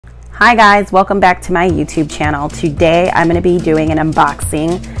Hi guys, welcome back to my YouTube channel. Today I'm going to be doing an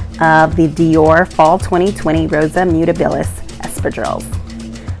unboxing of the Dior Fall 2020 Rosa Mutabilis Espadrilles.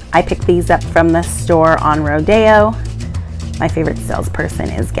 I picked these up from the store on Rodeo. My favorite salesperson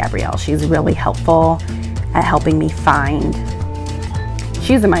is Gabrielle. She's really helpful at helping me find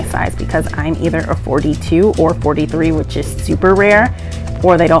shoes in my size because I'm either a 42 or 43, which is super rare,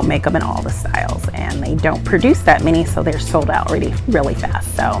 or they don't make them in all the styles and they don't produce that many, so they're sold out really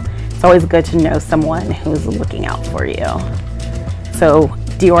fast. So it's always good to know someone who's looking out for you. So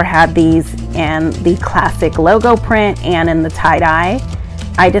Dior had these in the classic logo print and in the tie-dye.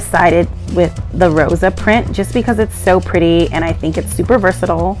 I decided with the Rosa print just because it's so pretty and I think it's super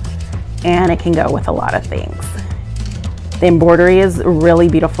versatile and it can go with a lot of things. The embroidery is really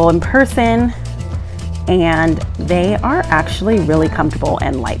beautiful in person and they are actually really comfortable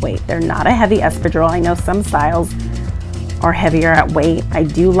and lightweight. They're not a heavy espadrille. I know some styles are heavier at weight. I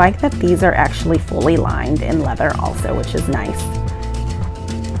do like that these are actually fully lined in leather also, which is nice.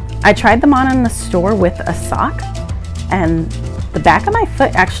 I tried them on in the store with a sock and the back of my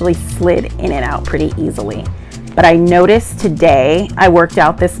foot actually slid in and out pretty easily. But I noticed today, I worked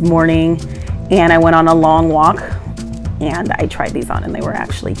out this morning and I went on a long walk and I tried these on and they were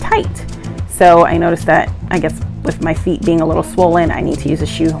actually tight. So I noticed that, I guess with my feet being a little swollen, I need to use a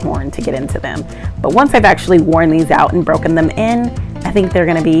shoehorn to get into them. But once I've actually worn these out and broken them in, I think they're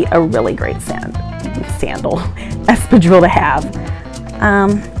gonna be a really great sandal espadrille to have.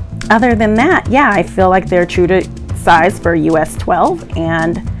 Other than that, yeah, I feel like they're true to size for US 12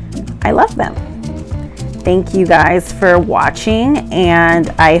 and I love them. Thank you guys for watching and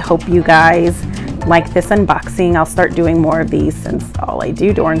I hope you guys like this unboxing. I'll start doing more of these since all I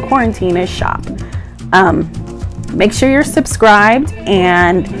do during quarantine is shop. Make sure you're subscribed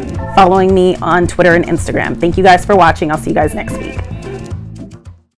and following me on Twitter and Instagram. Thank you guys for watching. I'll see you guys next week.